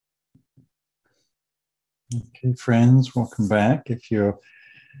Okay, friends, welcome back. If you're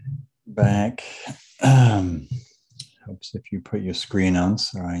back, helps if you put your screen on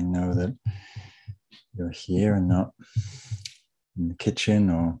so I know that you're here and not in the kitchen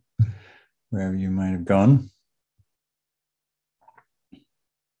or wherever you might have gone.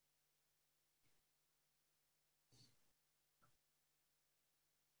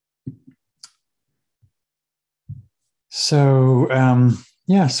 So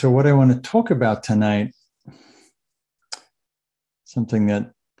what I want to talk about tonight, something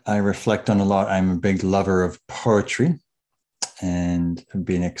that I reflect on a lot. I'm a big lover of poetry and have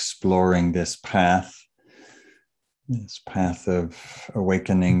been exploring this path of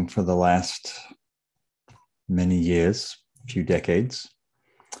awakening for the last many years, a few decades.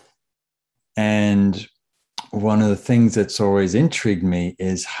 And one of the things that's always intrigued me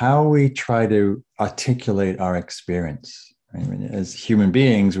is how we try to articulate our experience. Right? I mean, as human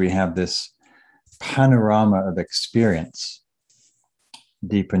beings, we have this panorama of experience,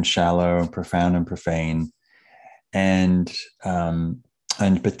 deep and shallow, profound and profane, and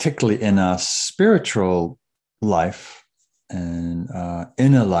particularly in our spiritual life and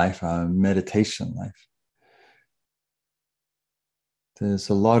inner life, our meditation life, there's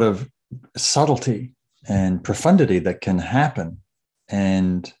a lot of subtlety and profundity that can happen.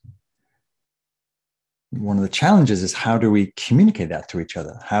 And one of the challenges is, how do we communicate that to each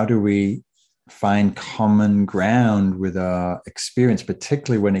other? How do we find common ground with our experience,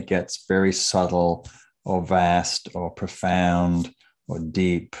 particularly when it gets very subtle or vast or profound or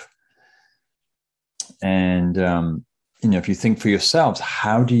deep? And, if you think for yourselves,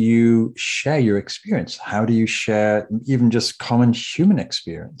 how do you share your experience? How do you share even just common human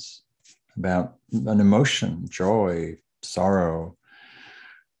experience about an emotion, joy, sorrow?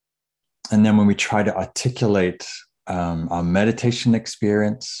 And then when we try to articulate our meditation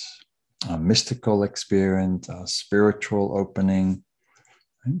experience, our mystical experience, our spiritual opening,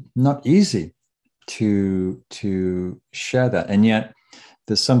 right? Not easy to share that. And yet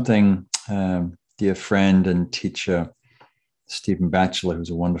there's something, dear friend and teacher, Stephen Batchelor, who's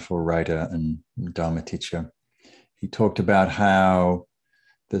a wonderful writer and Dharma teacher, he talked about how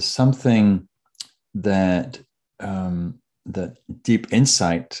there's something that that deep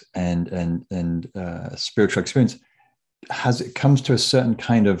insight and spiritual experience it comes to a certain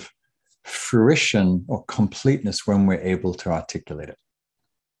kind of fruition or completeness when we're able to articulate it.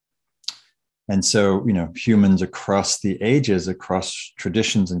 And so, humans across the ages, across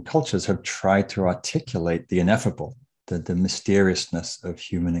traditions and cultures have tried to articulate the ineffable, the mysteriousness of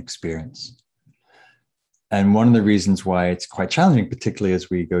human experience. And one of the reasons why it's quite challenging, particularly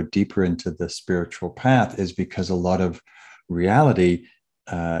as we go deeper into the spiritual path, is because a lot of reality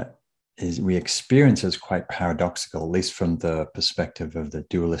we experience as quite paradoxical, at least from the perspective of the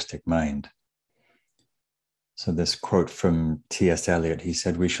dualistic mind. So this quote from T.S. Eliot, he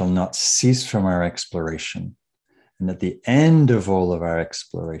said, "We shall not cease from our exploration. And at the end of all of our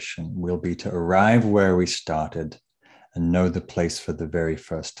exploration will be to arrive where we started and know the place for the very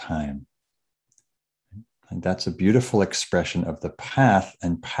first time." And that's a beautiful expression of the path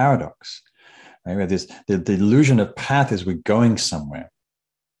and paradox. Right? Where the illusion of path is we're going somewhere.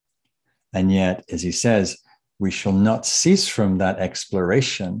 And yet, as he says, we shall not cease from that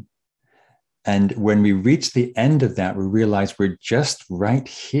exploration. And when we reach the end of that, we realize we're just right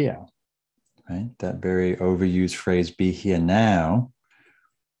here. Right? That very overused phrase, "be here now."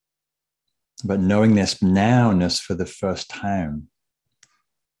 But knowing this nowness for the first time.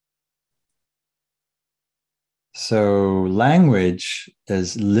 So language,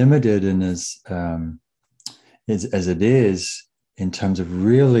 as limited and as it is in terms of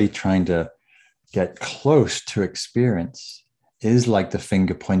really trying to get close to experience, is like the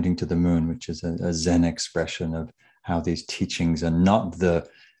finger pointing to the moon, which is a Zen expression of how these teachings are not the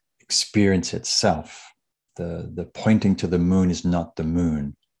experience itself. The pointing to the moon is not the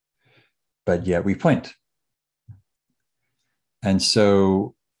moon, but yet we point. And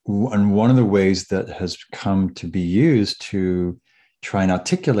so, and one of the ways that has come to be used to try and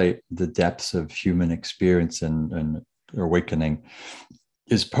articulate the depths of human experience and awakening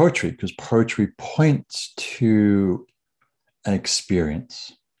is poetry, because poetry points to an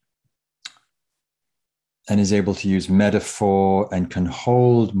experience and is able to use metaphor and can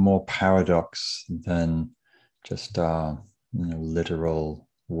hold more paradox than just a literal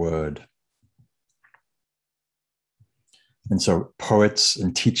word. And so poets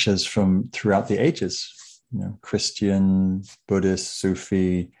and teachers from throughout the ages, Christian, Buddhist,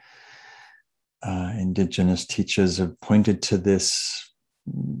 Sufi, indigenous teachers have pointed to this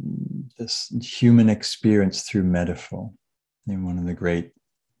human experience through metaphor. And one of the great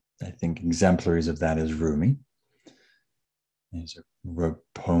I think exemplaries of that is Rumi. There's a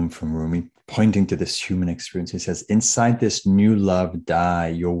poem from Rumi pointing to this human experience. He says, inside this new love die,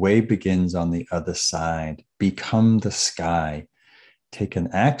 your way begins on the other side. Become the sky. Take an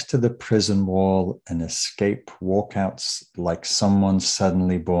axe to the prison wall and escape. Walk out like someone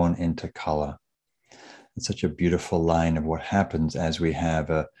suddenly born into color. It's such a beautiful line of what happens as we have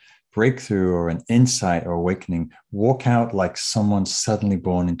a breakthrough or an insight or awakening. Walk out like someone suddenly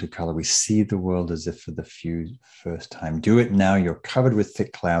born into color. We see the world as if for the first time. Do it now. You're covered with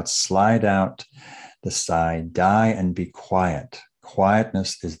thick clouds. Slide out the side. Die and be quiet.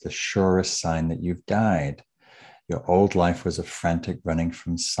 Quietness is the surest sign that you've died. Your old life was a frantic running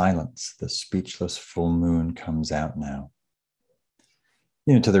from silence. The speechless full moon comes out now.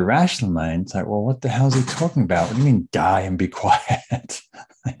 You know, to the rational mind, it's like, well, what the hell is he talking about? What do you mean die and be quiet?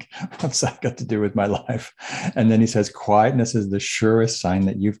 Like, what's that got to do with my life? And then he says, quietness is the surest sign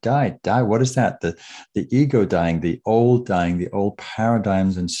that you've died. Die, what is that? The ego dying, the old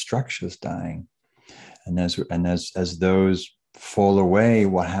paradigms and structures dying. And as those fall away,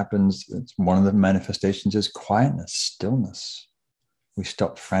 what happens? It's one of the manifestations is quietness, stillness. We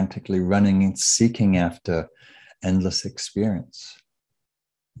stop frantically running and seeking after endless experience.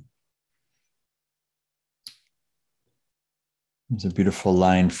 There's a beautiful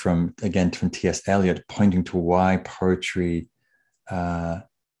line from T.S. Eliot pointing to why poetry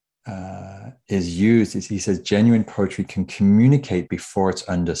is used. He says, genuine poetry can communicate before it's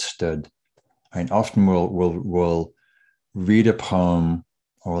understood. Right? Often we'll read a poem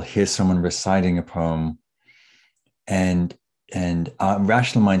or we'll hear someone reciting a poem and our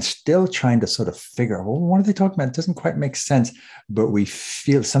rational mind still trying to sort of figure out, well, what are they talking about? It doesn't quite make sense, but we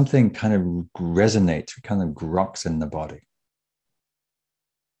feel something kind of resonates, it kind of groks in the body.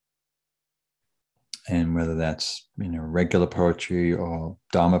 And whether that's, regular poetry or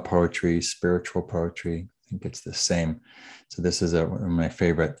Dharma poetry, spiritual poetry, I think it's the same. So this is one of my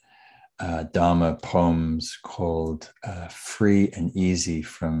favorite Dharma poems called Free and Easy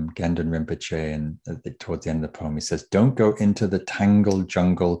from Gendon Rinpoche. And towards the end of the poem, he says, don't go into the tangled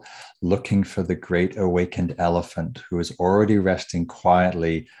jungle looking for the great awakened elephant who is already resting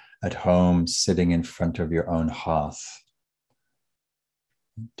quietly at home, sitting in front of your own hearth.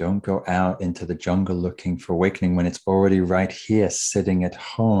 Don't go out into the jungle looking for awakening when it's already right here, sitting at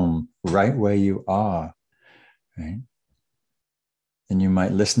home, right where you are, right? And you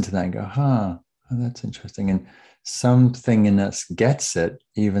might listen to that and go, oh, that's interesting. And something in us gets it,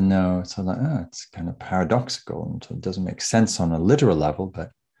 even though it's like, it's kind of paradoxical. And so it doesn't make sense on a literal level,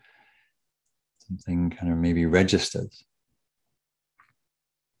 but something kind of maybe registers.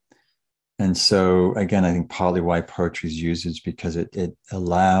 And so, again, I think partly why poetry is used is because it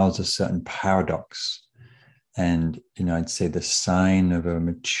allows a certain paradox. And, I'd say the sign of a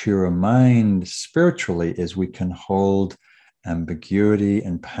mature mind spiritually is we can hold ambiguity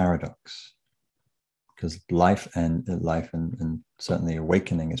and paradox. Because life and certainly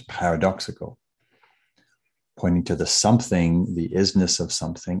awakening is paradoxical, pointing to the something, the isness of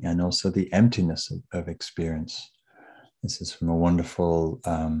something, and also the emptiness of experience. This is from a wonderful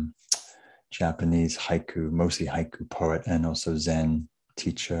Japanese haiku, mostly haiku poet, and also Zen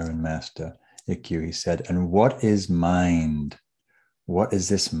teacher and master, Ikkyu. He said, and what is mind? What is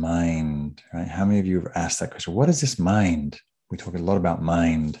this mind? Right? How many of you have asked that question? What is this mind? We talk a lot about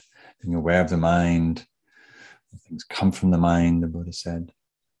mind, being aware of the mind. Things come from the mind, the Buddha said.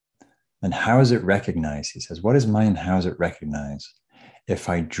 And how is it recognized? He says, what is mind? How is it recognized? If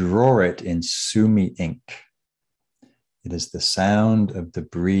I draw it in sumi ink, it is the sound of the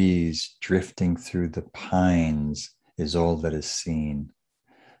breeze drifting through the pines is all that is seen.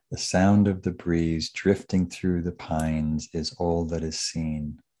 The sound of the breeze drifting through the pines is all that is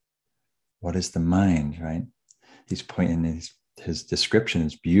seen. What is the mind, right? He's pointing, his description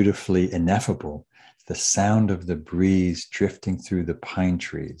is beautifully ineffable. The sound of the breeze drifting through the pine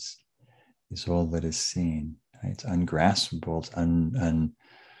trees is all that is seen. Right? It's ungraspable, it's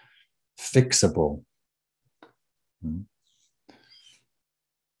unfixable.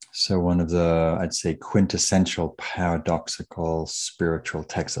 So one of the, I'd say, quintessential paradoxical spiritual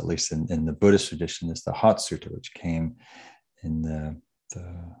texts, at least in the Buddhist tradition, is the Heart Sutta, which came in the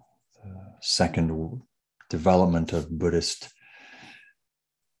second development of Buddhist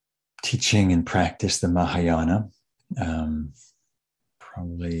teaching and practice, the Mahayana.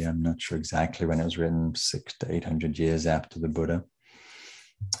 Probably, I'm not sure exactly when it was written, 600 to 800 years after the Buddha.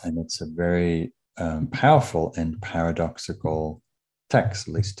 And it's a very powerful and paradoxical text,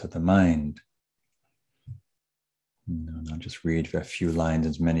 at least to the mind. And I'll just read a few lines,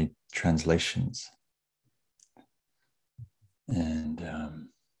 as many translations. And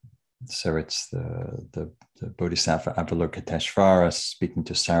So it's the Bodhisattva Avalokiteshvara speaking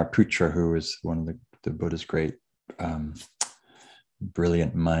to Sariputra, who is one of the Buddha's great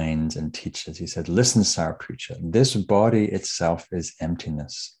brilliant minds and teachers. He said, listen, Sariputra, this body itself is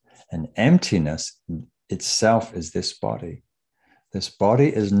emptiness, and emptiness itself is this body. This body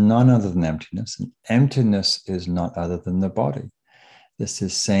is none other than emptiness, and emptiness is not other than the body. This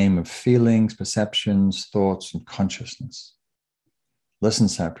is same of feelings, perceptions, thoughts, and consciousness. Listen,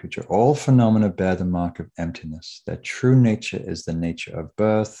 Sariputra, all phenomena bear the mark of emptiness. Their true nature is the nature of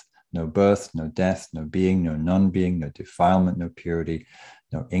birth, no death, no being, no non-being, no defilement, no purity,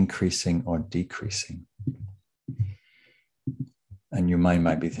 no increasing or decreasing. And your mind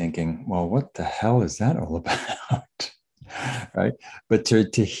might be thinking, well, what the hell is that all about? Right? But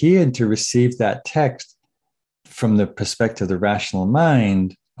to hear and to receive that text from the perspective of the rational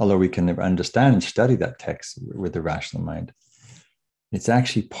mind, although we can understand and study that text with the rational mind, it's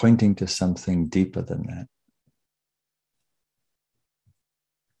actually pointing to something deeper than that.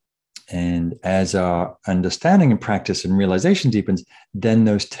 And as our understanding and practice and realization deepens, then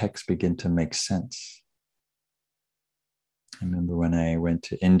those texts begin to make sense. I remember when I went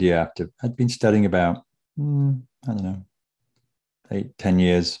to India after I'd been studying about, 8-10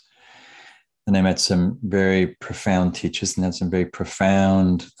 years. And I met some very profound teachers and had some very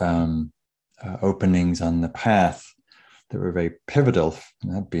profound openings on the path that were very pivotal,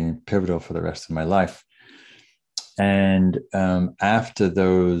 and have been pivotal for the rest of my life. And after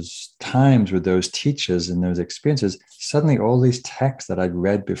those times with those teachers and those experiences, suddenly all these texts that I'd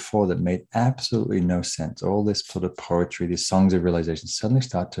read before that made absolutely no sense, all this sort of poetry, these songs of realization, suddenly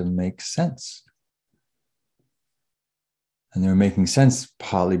start to make sense. And they were making sense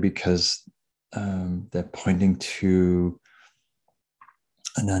partly because they're pointing to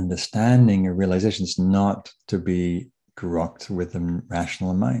an understanding, a realization. It's not to be grokked with the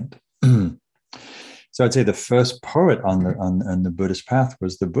rational mind. So I'd say the first poet on the Buddhist path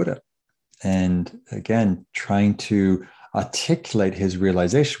was the Buddha. And again, trying to articulate his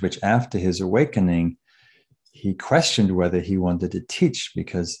realization, which after his awakening, he questioned whether he wanted to teach,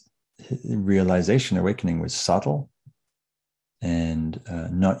 because realization, awakening was subtle and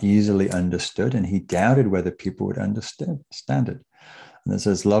not easily understood. And he doubted whether people would understand it. And there's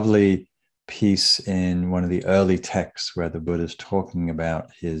this lovely piece in one of the early texts where the Buddha is talking about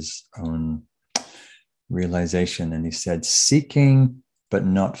his own realization. And he said, seeking but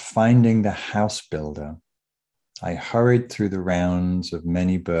not finding the house builder, I hurried through the rounds of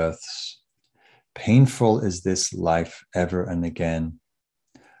many births. Painful is this life ever and again.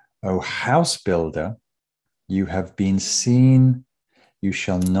 O house builder, you have been seen. You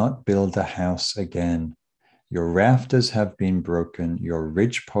shall not build a house again. Your rafters have been broken. Your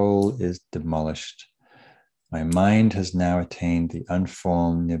ridgepole is demolished. My mind has now attained the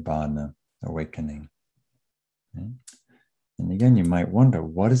unformed nibbana, awakening. Okay. And again, you might wonder,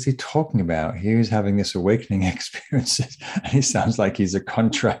 what is he talking about? He's having this awakening experience, and he sounds like he's a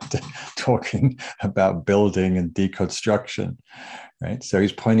contractor talking about building and deconstruction, right? So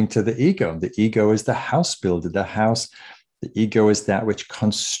he's pointing to the ego. The ego is the house builder. The ego is that which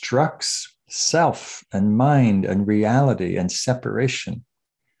constructs self and mind and reality and separation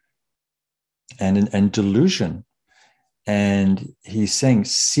and delusion. And he's saying,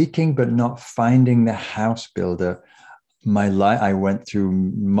 seeking but not finding the house builder. I went through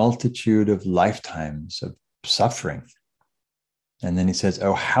multitude of lifetimes of suffering. And then he says,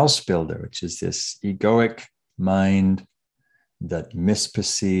 oh, house builder, which is this egoic mind that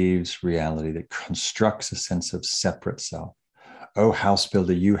misperceives reality, that constructs a sense of separate self. Oh, house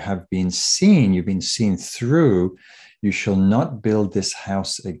builder, you have been seen. You've been seen through. You shall not build this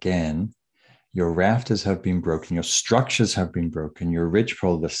house again. Your rafters have been broken. Your structures have been broken. Your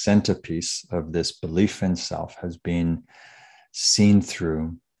ridgepole, the centerpiece of this belief in self, has been seen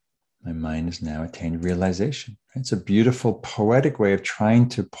through. My mind has now attained realization. It's a beautiful, poetic way of trying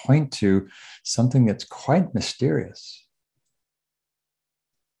to point to something that's quite mysterious.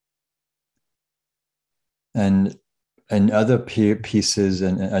 And other pieces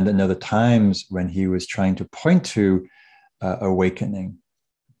and in other times when he was trying to point to awakening,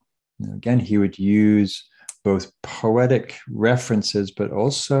 again, he would use both poetic references, but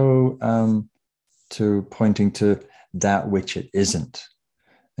also to pointing to that which it isn't.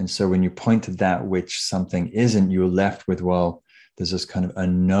 And so when you point to that which something isn't, you're left with, well, there's this kind of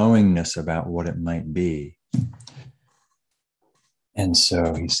unknowingness about what it might be. And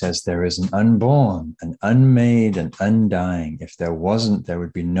so he says there is an unborn, an unmade, and undying. If there wasn't, there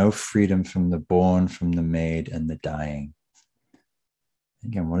would be no freedom from the born, from the made, and the dying.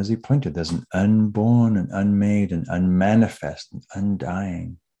 Again, what does he point to? There's an unborn, an unmade, an unmanifest, an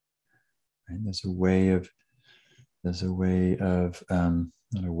undying. Right? There's a way of,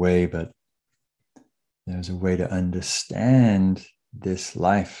 not a way, but there's a way to understand this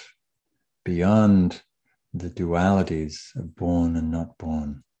life beyond the dualities of born and not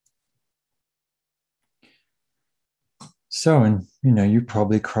born. So, and you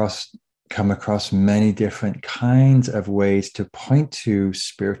probably come across many different kinds of ways to point to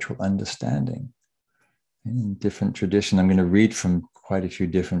spiritual understanding. In different tradition, I'm going to read from quite a few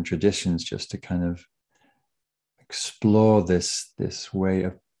different traditions just to kind of explore this way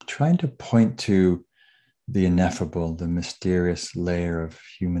of trying to point to the ineffable, the mysterious layer of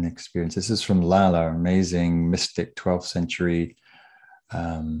human experience. This is from Lala, amazing mystic 12th century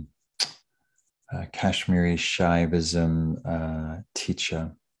Kashmiri Shaivism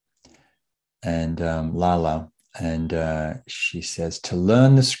teacher, and Lala. And she says, to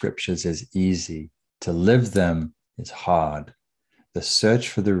learn the scriptures is easy, to live them is hard. The search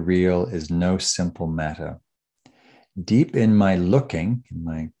for the real is no simple matter. Deep in my looking,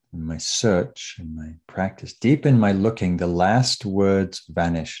 in my search, in my practice, deep in my looking, the last words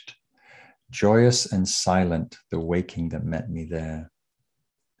vanished. Joyous and silent, the waking that met me there.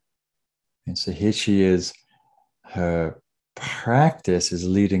 And so here she is, her practice is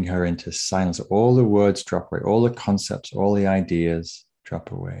leading her into silence. All the words drop away, all the concepts, all the ideas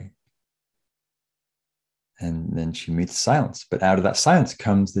drop away. And then she meets silence. But out of that silence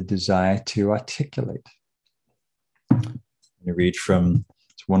comes the desire to articulate. I read from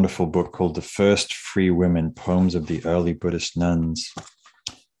this wonderful book called The First Free Women, Poems of the Early Buddhist Nuns.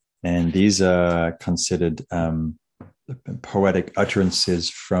 And these are considered poetic utterances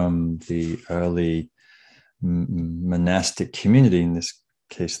from the early monastic community, in this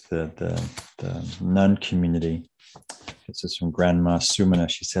case, the nun community. This is from Grandma Sumana.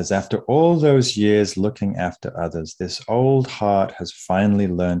 She says, after all those years looking after others, this old heart has finally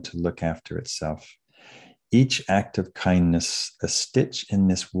learned to look after itself. Each act of kindness, a stitch in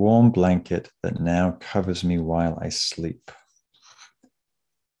this warm blanket that now covers me while I sleep.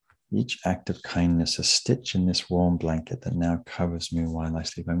 Each act of kindness, a stitch in this warm blanket that now covers me while I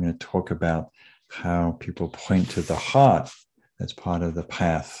sleep. I'm going to talk about how people point to the heart as part of the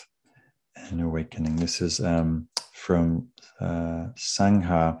path and awakening. This is from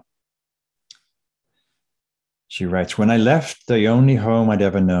Sangha. She writes, when I left the only home I'd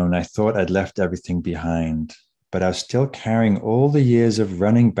ever known, I thought I'd left everything behind, but I was still carrying all the years of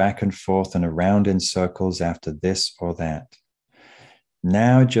running back and forth and around in circles after this or that.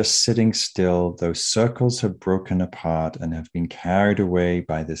 Now just sitting still, those circles have broken apart and have been carried away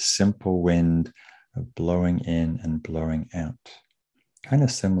by this simple wind of blowing in and blowing out. Kind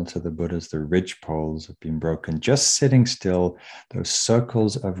of similar to the Buddha's, the ridge poles have been broken. Just sitting still, those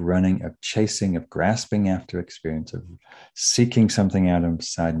circles of running, of chasing, of grasping after experience, of seeking something out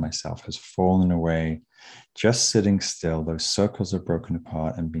inside myself has fallen away. Just sitting still, those circles are broken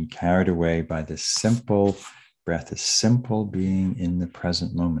apart and been carried away by this simple breath, is simple being in the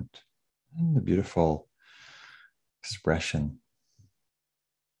present moment. And the beautiful expression.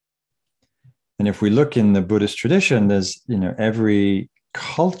 And if we look in the Buddhist tradition, there's, every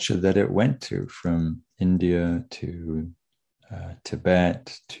culture that it went to, from India to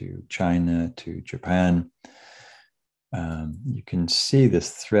Tibet to China to Japan, you can see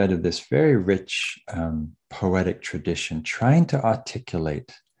this thread of this very rich poetic tradition trying to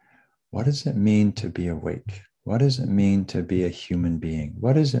articulate, what does it mean to be awake? What does it mean to be a human being?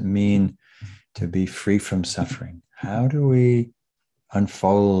 What does it mean to be free from suffering? How do we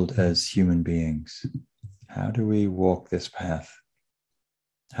unfold as human beings? How do we walk this path?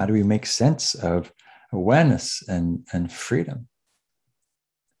 How do we make sense of awareness and freedom?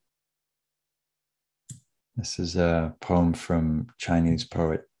 This is a poem from Chinese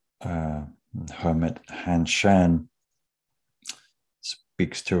poet, hermit Han Shan.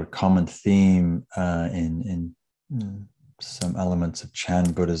 Speaks to a common theme in some elements of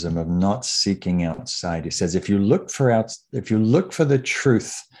Chan Buddhism of not seeking outside. He says, if you look for the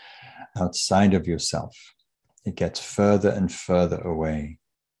truth outside of yourself, it gets further and further away.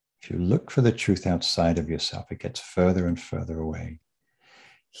 If you look for the truth outside of yourself, it gets further and further away.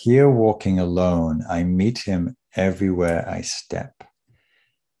 Here, walking alone, I meet him everywhere I step.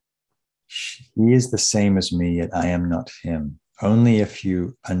 He is the same as me, yet I am not him. Only if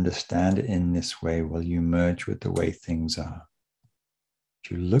you understand it in this way will you merge with the way things are.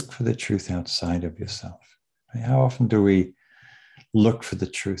 If you look for the truth outside of yourself, right? How often do we look for the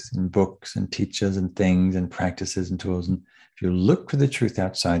truth in books and teachers and things and practices and tools? And if you look for the truth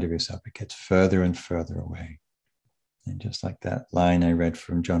outside of yourself, it gets further and further away. And just like that line I read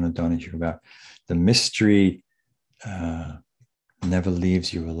from John O'Donoghue about the mystery never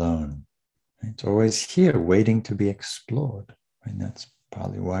leaves you alone. It's always here, waiting to be explored. And that's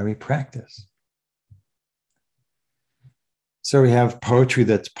partly why we practice. So we have poetry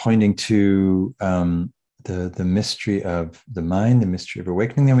that's pointing to the mystery of the mind, the mystery of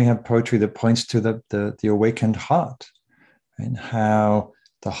awakening. Then we have poetry that points to the awakened heart, and how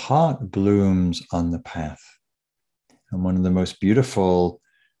the heart blooms on the path. And one of the most beautiful,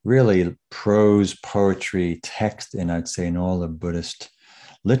 really, prose poetry text I'd say, in all of Buddhist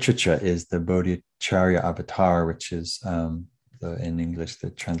literature is the Bodhicharya Avatar, which is, in English, the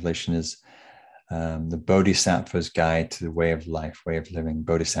translation is the Bodhisattva's Guide to the Way of Life, Way of Living.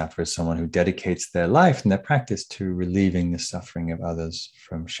 Bodhisattva is someone who dedicates their life and their practice to relieving the suffering of others,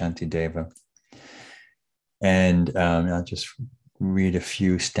 from Shantideva. And I'll just read a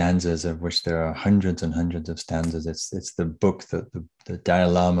few stanzas, of which there are hundreds and hundreds of stanzas. It's the book that the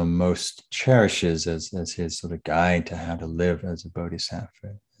Dalai Lama most cherishes as his sort of guide to how to live as a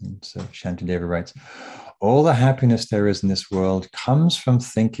bodhisattva. And so Shantideva writes, "All the happiness there is in this world comes from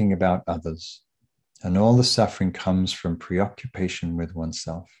thinking about others, and all the suffering comes from preoccupation with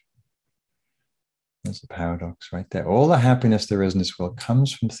oneself." There's a paradox right there. All the happiness there is in this world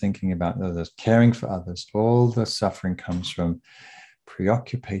comes from thinking about others, caring for others. All the suffering comes from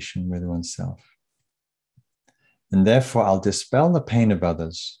preoccupation with oneself. And therefore, I'll dispel the pain of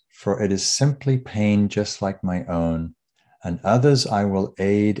others, for it is simply pain just like my own. And others I will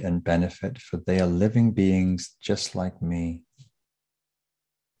aid and benefit, for they are living beings just like me.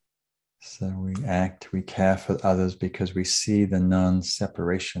 So we act, we care for others because we see the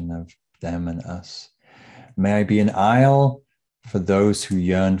non-separation of them and us. May I be an isle for those who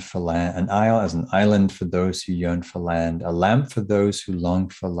yearn for land, an isle as an island for those who yearn for land, a lamp for those who long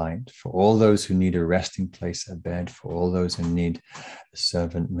for light, for all those who need a resting place, a bed, for all those who need a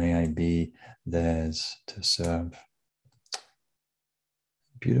servant, may I be theirs to serve.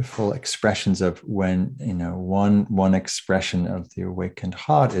 Beautiful expressions of when, one expression of the awakened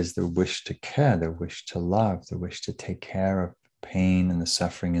heart is the wish to care, the wish to love, the wish to take care of pain and the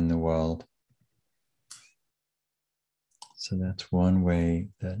suffering in the world. So that's one way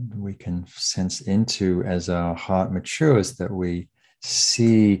that we can sense into, as our heart matures, that we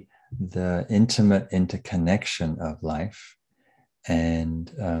see the intimate interconnection of life, and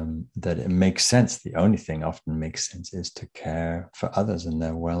that it makes sense. The only thing often makes sense is to care for others and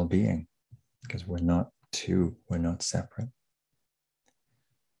their well-being, because we're not two, we're not separate.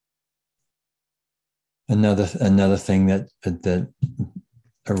 Another thing that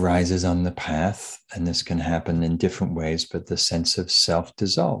arises on the path, and this can happen in different ways, but the sense of self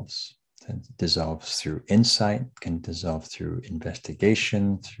dissolves. It dissolves through insight, can dissolve through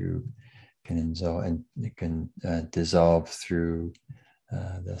investigation, it can dissolve through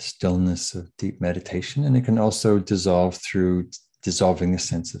the stillness of deep meditation, and it can also dissolve through dissolving the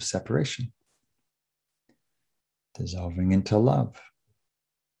sense of separation, dissolving into love.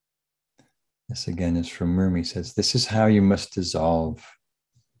 This again is from Rumi. Says, "This is how you must dissolve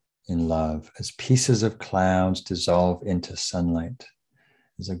in love, as pieces of clouds dissolve into sunlight,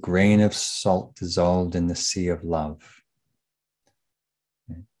 as a grain of salt dissolved in the sea of love."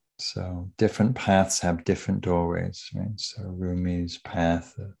 So different paths have different doorways, right? So Rumi's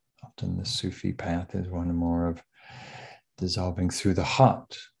path, often the Sufi path, is one more of dissolving through the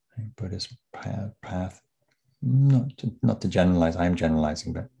heart. Right? Buddhist path, not to generalize, I'm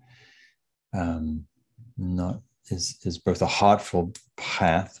generalizing, but not is both a heartful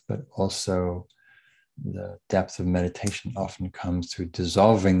path, but also the depth of meditation often comes through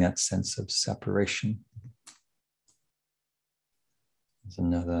dissolving that sense of separation. There's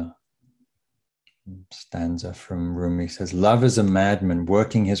another stanza from Rumi. Says, "Love is a madman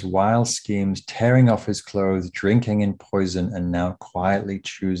working his wild schemes, tearing off his clothes, drinking in poison, and now quietly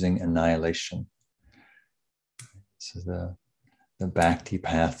choosing annihilation." This is the bhakti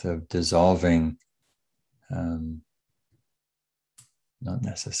path of dissolving, not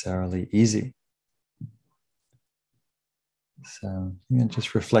necessarily easy. So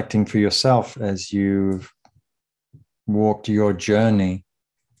just reflecting for yourself as you've walked your journey,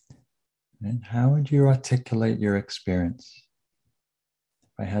 and how would you articulate your experience?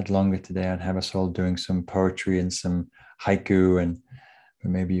 If I had longer today, I'd have us all doing some poetry and some haiku, but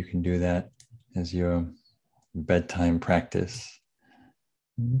maybe you can do that as your bedtime practice.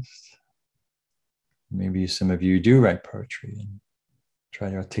 Maybe some of you do write poetry and try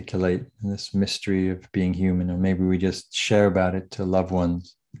to articulate this mystery of being human, or maybe we just share about it to loved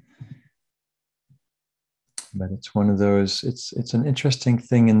ones. But it's one of those, it's an interesting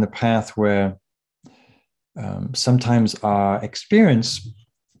thing in the path where sometimes our experience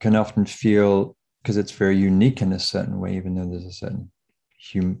can often feel, because it's very unique in a certain way, even though there's a certain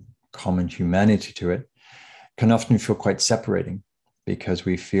common humanity to it, can often feel quite separating, because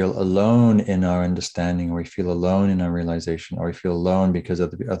we feel alone in our understanding, or we feel alone in our realization, or we feel alone because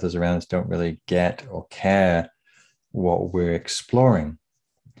others around us don't really get or care what we're exploring.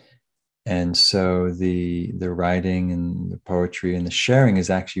 And so the writing and the poetry and the sharing is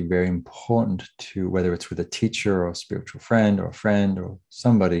actually very important, to whether it's with a teacher or a spiritual friend or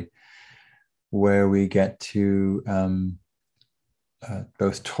somebody, where we get to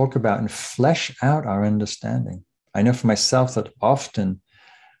both talk about and flesh out our understanding. I know for myself that often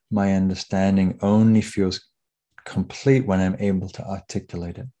my understanding only feels complete when I'm able to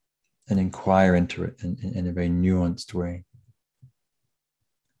articulate it and inquire into it in a very nuanced way.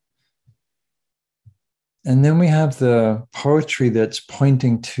 And then we have the poetry that's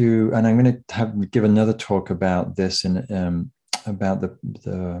pointing to, and I'm going to give another talk about this, and about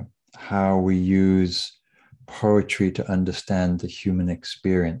the how we use poetry to understand the human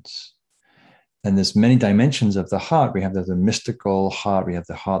experience. And there's many dimensions of the heart. We have the mystical heart, we have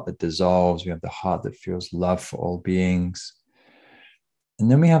the heart that dissolves, we have the heart that feels love for all beings.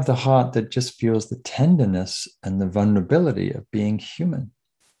 And then we have the heart that just feels the tenderness and the vulnerability of being human.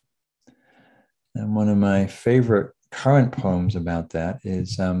 And one of my favorite current poems about that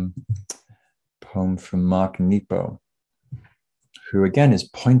is a poem from Mark Nepo, who again is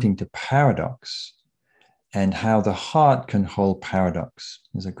pointing to paradox and how the heart can hold paradox.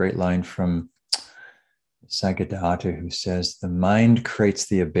 There's a great line from Sagadatta who says, the mind creates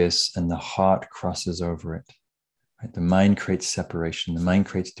the abyss and the heart crosses over it. Right? The mind creates separation. The mind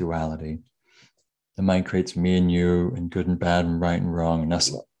creates duality. The mind creates me and you, and good and bad, and right and wrong, and us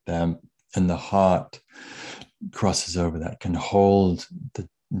and them. And the heart crosses over that, can hold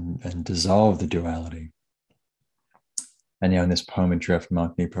and dissolve the duality. And in this poem, Adrift,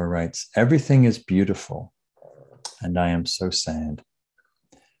 Mark Nepo writes, everything is beautiful, and I am so sad.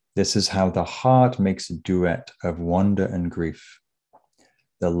 This is how the heart makes a duet of wonder and grief.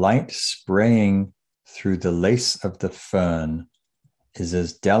 The light spraying through the lace of the fern is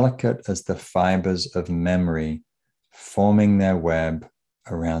as delicate as the fibers of memory forming their web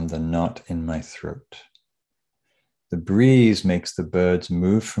around the knot in my throat. The breeze makes the birds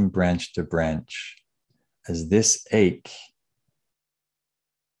move from branch to branch, as this ache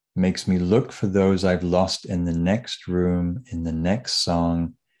makes me look for those I've lost in the next room, in the next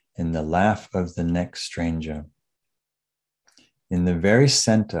song, in the laugh of the next stranger. In the very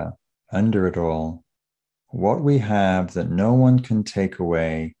center, under it all, what we have that no one can take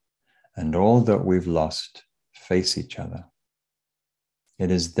away, and all that we've lost face each other. It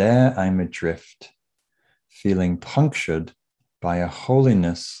is there I'm adrift, feeling punctured by a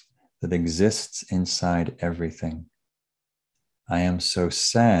holiness that exists inside everything. I am so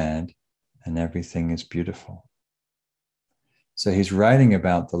sad, and everything is beautiful. So he's writing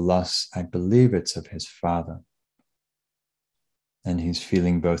about the loss, I believe it's of his father. And he's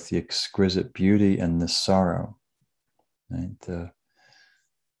feeling both the exquisite beauty and the sorrow. Right? The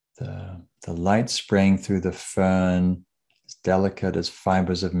light spraying through the fern, as delicate as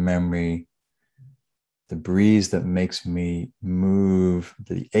fibers of memory. The breeze that makes me move,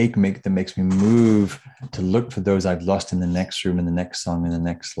 the ache that makes me move to look for those I've lost in the next room, in the next song, in the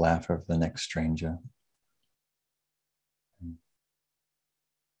next laugh of the next stranger.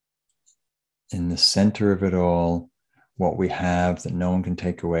 In the center of it all, what we have that no one can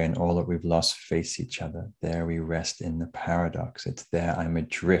take away, and all that we've lost face each other. There we rest in the paradox. It's there I'm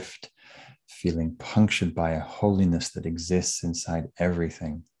adrift, feeling punctured by a holiness that exists inside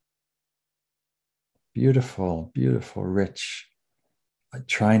everything. Beautiful, beautiful, rich.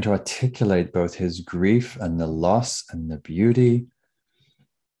 Trying to articulate both his grief and the loss and the beauty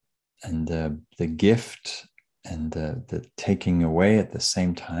and the gift and the taking away at the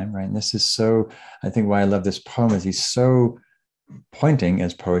same time, right? And this is so, I think why I love this poem is he's so pointing,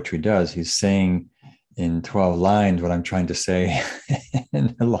 as poetry does. He's saying in 12 lines what I'm trying to say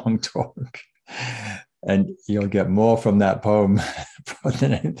in a long talk. And you'll get more from that poem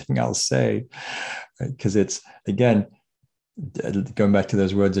than anything I'll say, because right? It's, again, going back to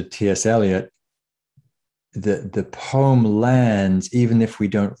those words of T.S. Eliot, the poem lands even if we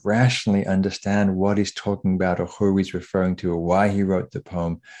don't rationally understand what he's talking about or who he's referring to or why he wrote the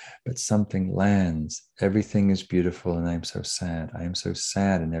poem, but something lands. Everything is beautiful and I'm so sad. I am so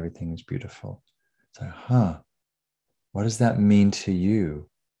sad and everything is beautiful. So, what does that mean to you?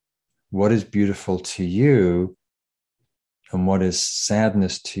 What is beautiful to you? And what is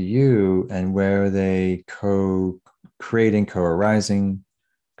sadness to you? And where are they co-creating, co-arising,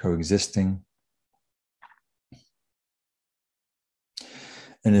 coexisting?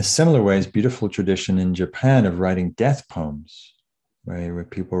 In a similar way, it's beautiful tradition in Japan of writing death poems. where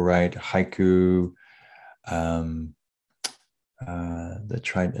people write haiku, that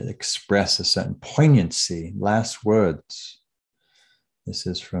try to express a certain poignancy, last words. This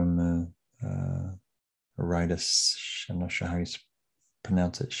is from a writer, I'm not sure how you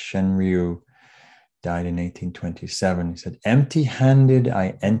pronounce it, Shenryu, died in 1827. He said, "Empty-handed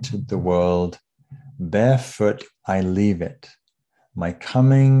I entered the world, barefoot I leave it. My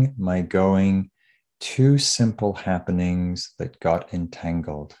coming, my going, two simple happenings that got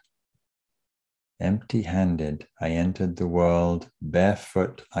entangled. Empty-handed I entered the world,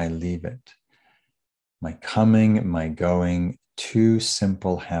 barefoot I leave it. My coming, my going, two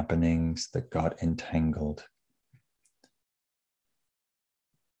simple happenings that got entangled."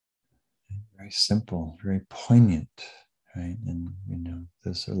 Very simple, very poignant, right? And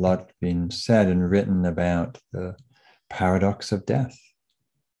there's a lot being said and written about the paradox of death,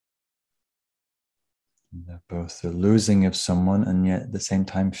 both the losing of someone and yet at the same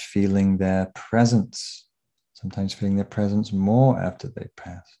time feeling their presence, sometimes feeling their presence more after they've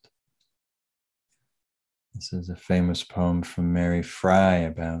passed. This is a famous poem from Mary Fry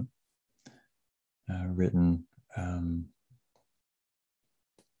about written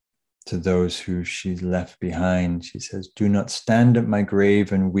to those who she left behind. She says, "Do not stand at my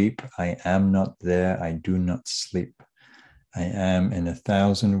grave and weep. I am not there. I do not sleep. I am in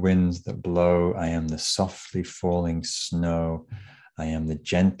 1,000 winds that blow. I am the softly falling snow. I am the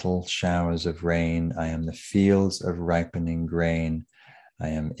gentle showers of rain. I am the fields of ripening grain. I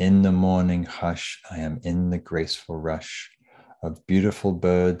am in the morning hush. I am in the graceful rush of beautiful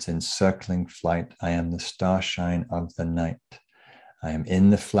birds in circling flight. I am the starshine of the night. I am in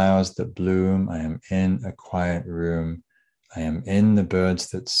the flowers that bloom. I am in a quiet room. I am in the birds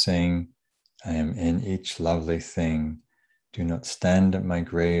that sing. I am in each lovely thing. Do not stand at my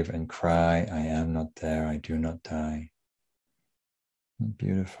grave and cry. I am not there. I do not die."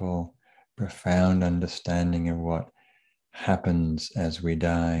 Beautiful, profound understanding of what happens as we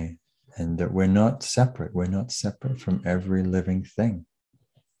die, and that we're not separate. We're not separate from every living thing.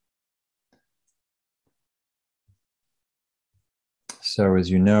 So, as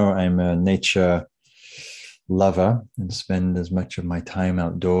you know, I'm a nature lover and spend as much of my time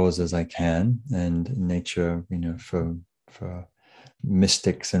outdoors as I can. And nature, for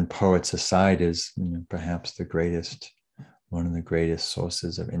mystics and poets aside, is perhaps one of the greatest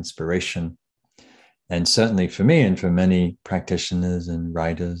sources of inspiration. And certainly for me and for many practitioners and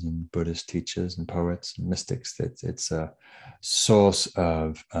writers and Buddhist teachers and poets and mystics, it's a source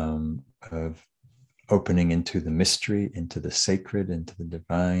of opening into the mystery, into the sacred, into the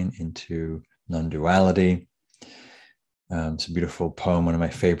divine, into non-duality. It's a beautiful poem, one of my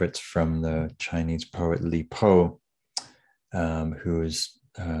favorites, from the Chinese poet Li Po, who is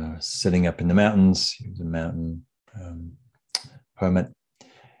sitting up in the mountains. He was a mountain hermit,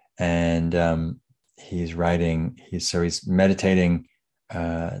 and he's meditating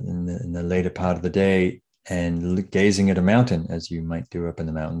in the later part of the day and gazing at a mountain, as you might do up in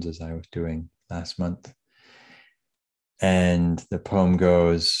the mountains, as I was doing last month. And the poem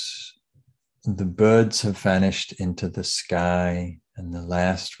goes, "The birds have vanished into the sky, and the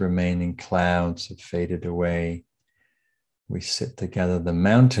last remaining clouds have faded away. We sit together, the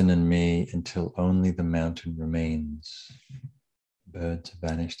mountain and me, until only the mountain remains. Birds have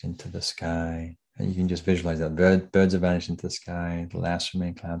vanished into the sky." And you can just visualize that. Birds have vanished into the sky. The last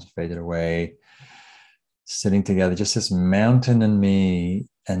remaining clouds have faded away. Sitting together, just this mountain and me.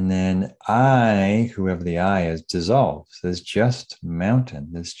 And then I, whoever the I is, dissolves. There's just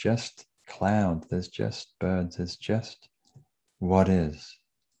mountain. There's just cloud. There's just birds. There's just what is.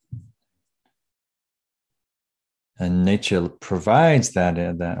 And nature provides that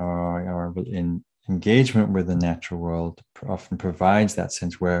or in engagement with the natural world often provides that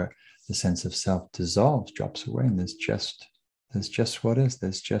sense where the sense of self dissolves, drops away, and there's just what is.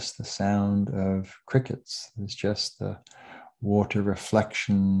 There's just the sound of crickets. There's just the water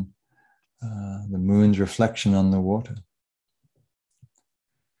reflection, the moon's reflection on the water.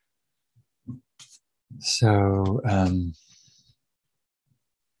 So,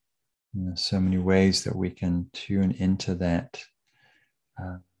 so many ways that we can tune into that,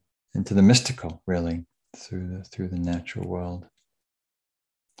 into the mystical, really, through the natural world.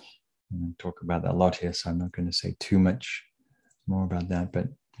 And I talk about that a lot here, so I'm not going to say too much more about that, but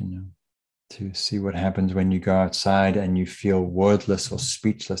to see what happens when you go outside and you feel wordless or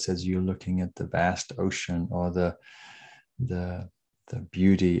speechless as you're looking at the vast ocean, or the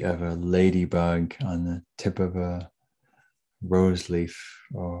beauty of a ladybug on the tip of a rose leaf,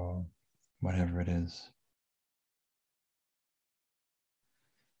 or whatever it is.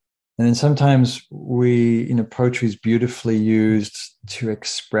 And then sometimes poetry is beautifully used to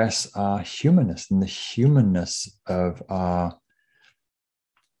express our humanness and the humanness of our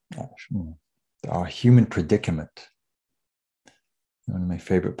human predicament. One of my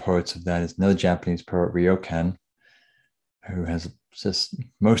favorite poets of that is another Japanese poet, Ryokan, who has just,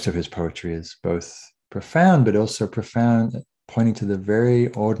 most of his poetry is both profound, but also profound, pointing to the very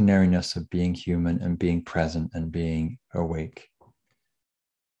ordinariness of being human and being present and being awake.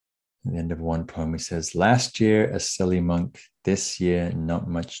 At the end of one poem, he says, "Last year, a silly monk. This year, not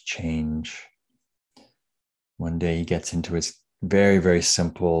much change." One day he gets into his very, very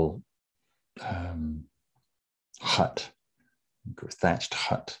simple hut, thatched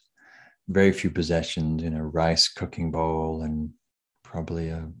hut. Very few possessions, rice cooking bowl and probably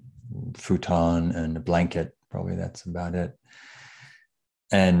a futon and a blanket. Probably that's about it.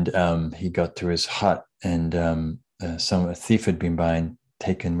 And he got to his hut, and a thief had been by and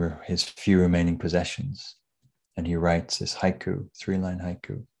taken his few remaining possessions. And he writes this haiku, 3-line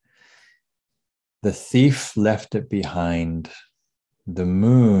haiku. "The thief left it behind, the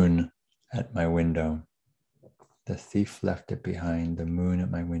moon at my window. The thief left it behind, the moon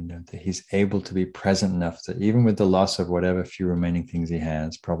at my window." That he's able to be present enough that even with the loss of whatever few remaining things he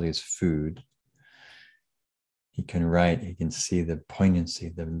has, probably his food, he can write, he can see the poignancy.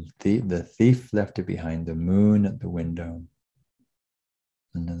 The thief left it behind, the moon at the window.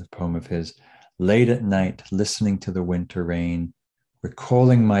 Another poem of his, "Late at night, listening to the winter rain,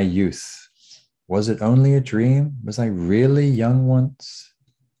 recalling my youth. Was it only a dream? Was I really young once?"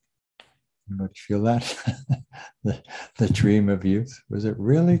 You know, do you feel that? the dream of youth. Was it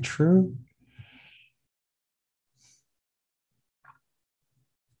really true?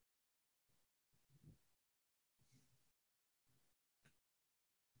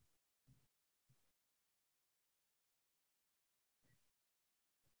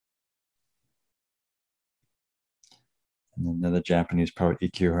 And another Japanese poet,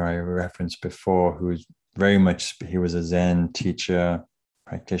 Ikkyu, who I referenced before, who was he was a Zen teacher,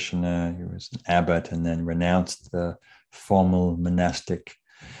 practitioner. He was an abbot and then renounced the formal monastic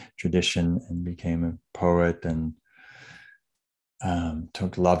tradition and became a poet and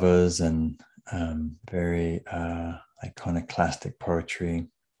took lovers and very iconoclastic poetry.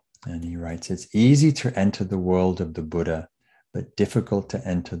 And he writes, "It's easy to enter the world of the Buddha, but difficult to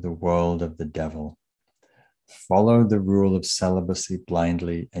enter the world of the devil. Follow the rule of celibacy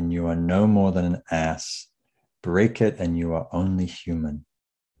blindly, and you are no more than an ass. Break it, and you are only human."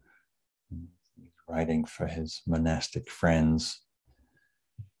 He's writing for his monastic friends.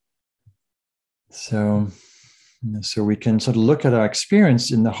 So we can sort of look at our experience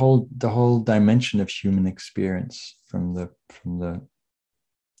in the whole dimension of human experience, from the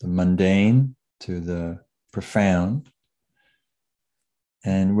mundane to the profound,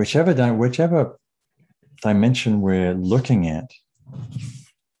 and whichever dimension we're looking at,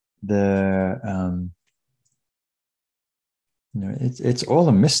 it's all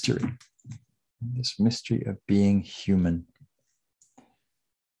a mystery. This mystery of being human.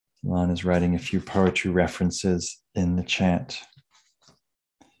 Lana's writing a few poetry references in the chat.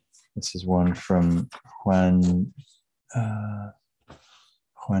 This is one from Juan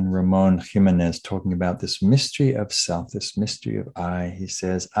Ramon Jimenez, talking about this mystery of self, this mystery of I. He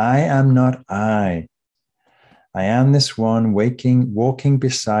says, "I am not I. I am this one walking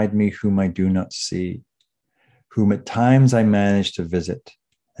beside me whom I do not see, whom at times I manage to visit,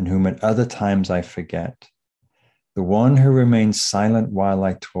 and whom at other times I forget. The one who remains silent while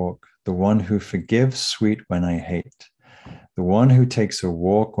I talk, the one who forgives sweet when I hate, the one who takes a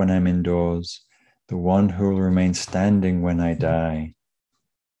walk when I'm indoors, the one who will remain standing when I die."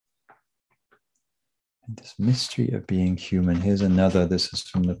 And this mystery of being human. Here's another. This is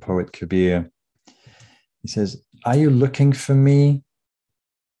from the poet Kabir. He says, "Are you looking for me?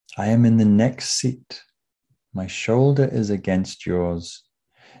 I am in the next seat. My shoulder is against yours.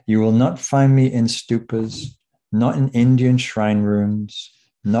 You will not find me in stupas, not in Indian shrine rooms,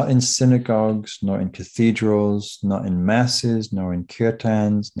 not in synagogues, nor in cathedrals, not in masses, nor in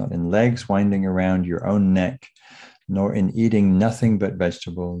kirtans, not in legs winding around your own neck, nor in eating nothing but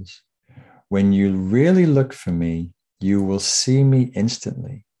vegetables. When you really look for me, you will see me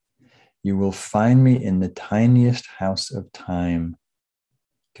instantly. You will find me in the tiniest house of time."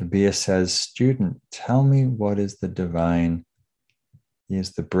 Kabir says, "Student, tell me what is the divine. He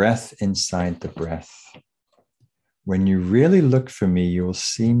is the breath inside the breath. When you really look for me, you will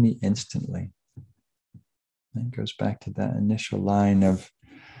see me instantly." And it goes back to that initial line of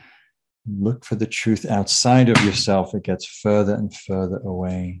look for the truth outside of yourself. It gets further and further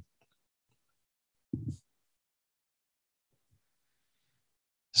away.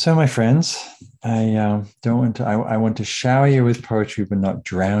 So, my friends, I don't want to. I want to shower you with poetry, but not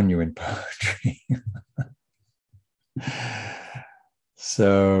drown you in poetry.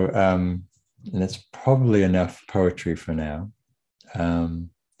 So, that's probably enough poetry for now.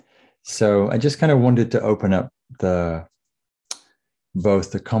 So, I just kind of wanted to open up the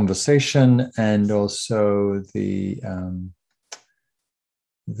both the conversation and also the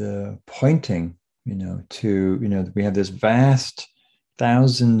pointing. To we have this vast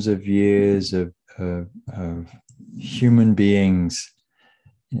thousands of years of human beings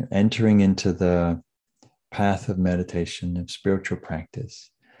entering into the path of meditation, of spiritual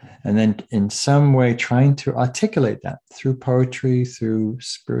practice, and then in some way trying to articulate that through poetry, through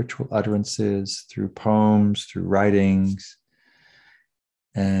spiritual utterances, through poems, through writings.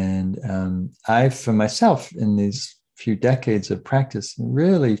 And I've, for myself, in these few decades of practice,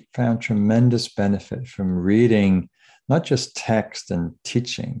 really found tremendous benefit from reading not just text and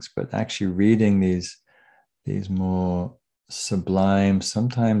teachings, but actually reading these more sublime,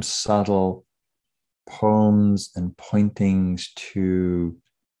 sometimes subtle poems and pointings to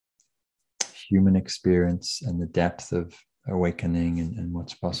human experience and the depth of awakening and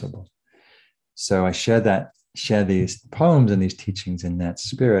what's possible. So I share these poems and these teachings in that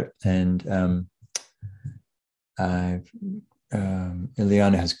spirit. And Ileana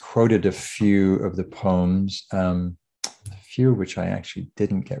has quoted a few of the poems, a few of which I actually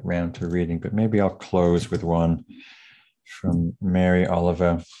didn't get round to reading, but maybe I'll close with one from Mary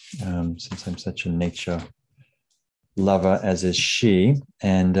Oliver, since I'm such a nature lover, as is she.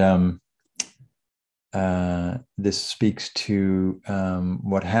 And this speaks to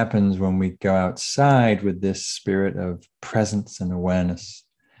what happens when we go outside with this spirit of presence and awareness,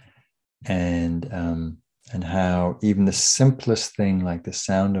 and how even the simplest thing, like the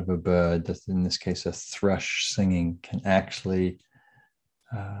sound of a bird, in this case a thrush singing, can actually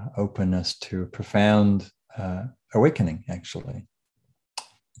open us to a profound awakening, actually.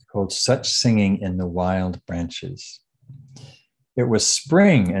 It's called Such Singing in the Wild Branches. It was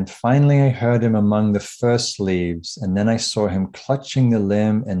spring, and finally I heard him among the first leaves, and then I saw him clutching the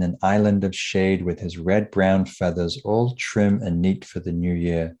limb in an island of shade with his red-brown feathers all trim and neat for the new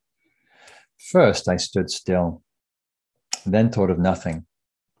year. First I stood still, then thought of nothing.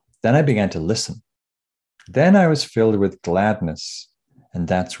 Then I began to listen. Then I was filled with gladness, and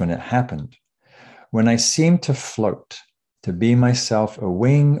that's when it happened. When I seemed to float, to be myself a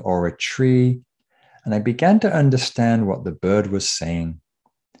wing or a tree, and I began to understand what the bird was saying.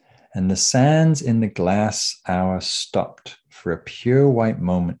 And the sands in the glass hour stopped for a pure white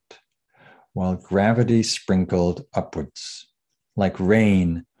moment, while gravity sprinkled upwards, like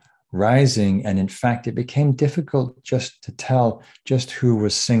rain rising, and in fact, it became difficult just to tell just who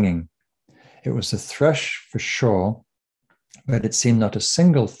was singing. It was a thrush for sure, but it seemed not a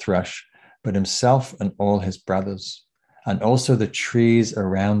single thrush, but himself and all his brothers, and also the trees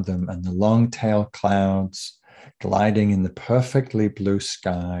around them and the long-tailed clouds gliding in the perfectly blue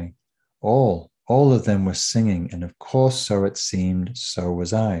sky. All of them were singing, and of course, so it seemed, so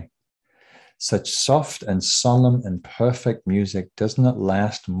was I. Such soft and solemn and perfect music does not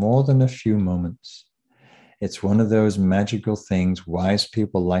last more than a few moments. It's one of those magical things wise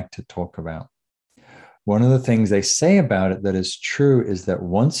people like to talk about. One of the things they say about it that is true is that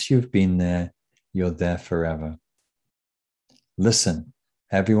once you've been there, you're there forever. Listen,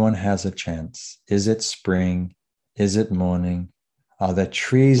 everyone has a chance. Is it spring? Is it morning? Are there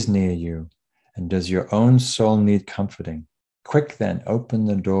trees near you? And does your own soul need comforting? Quick then, open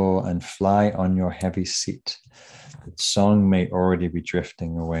the door and fly on your heavy seat. The song may already be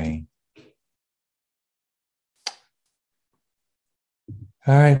drifting away.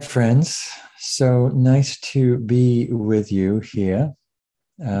 All right, friends. So nice to be with you here.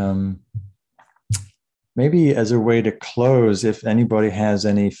 Maybe as a way to close, if anybody has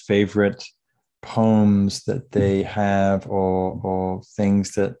any favorite poems that they have or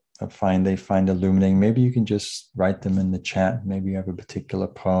things that they find illuminating, maybe you can just write them in the chat. Maybe you have a particular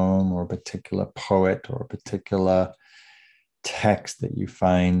poem or a particular poet or a particular text that you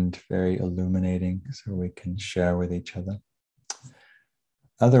find very illuminating, so we can share with each other.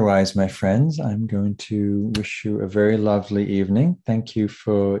 Otherwise, my friends, I'm going to wish you a very lovely evening. Thank you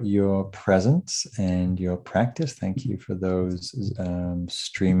for your presence and your practice. Thank you for those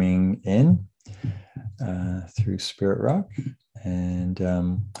streaming in through Spirit Rock. And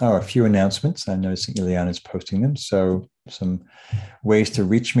a few announcements. I'm noticing Ileana's posting them. So some ways to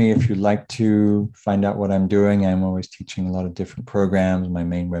reach me if you'd like to find out what I'm doing. I'm always teaching a lot of different programs. My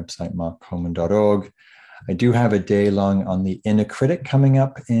main website, markcoleman.org. I do have a day long on the inner critic coming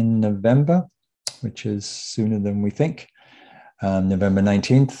up in November, which is sooner than we think. November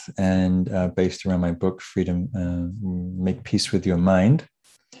 19th, and based around my book, Freedom, Make Peace with Your Mind.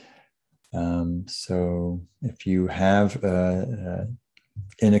 So if you have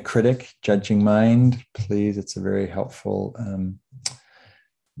inner critic, judging mind, please, it's a very helpful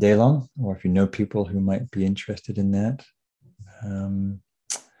day long, or if you know people who might be interested in that. And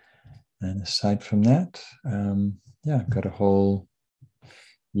aside from that, I've got a whole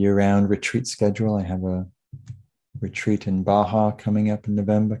year-round retreat schedule. I have a retreat in Baja coming up in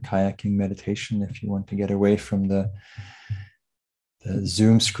November, kayaking meditation, if you want to get away from the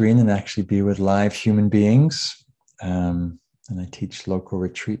Zoom screen and actually be with live human beings. And I teach local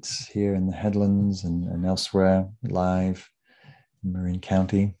retreats here in the Headlands and elsewhere, live in Marin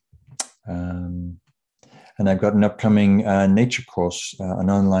County. And I've got an upcoming nature course, an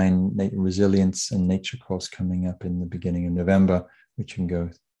online resilience and nature course coming up in the beginning of November, which you can go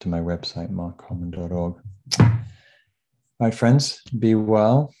to my website, markcoleman.org. All right, friends, be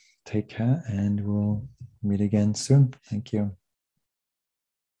well, take care, and we'll meet again soon. Thank you.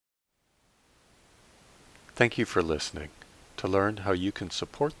 Thank you for listening. To learn how you can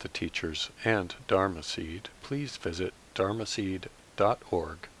support the teachers and Dharma Seed, please visit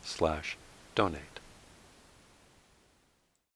dharmaseed.org/donate.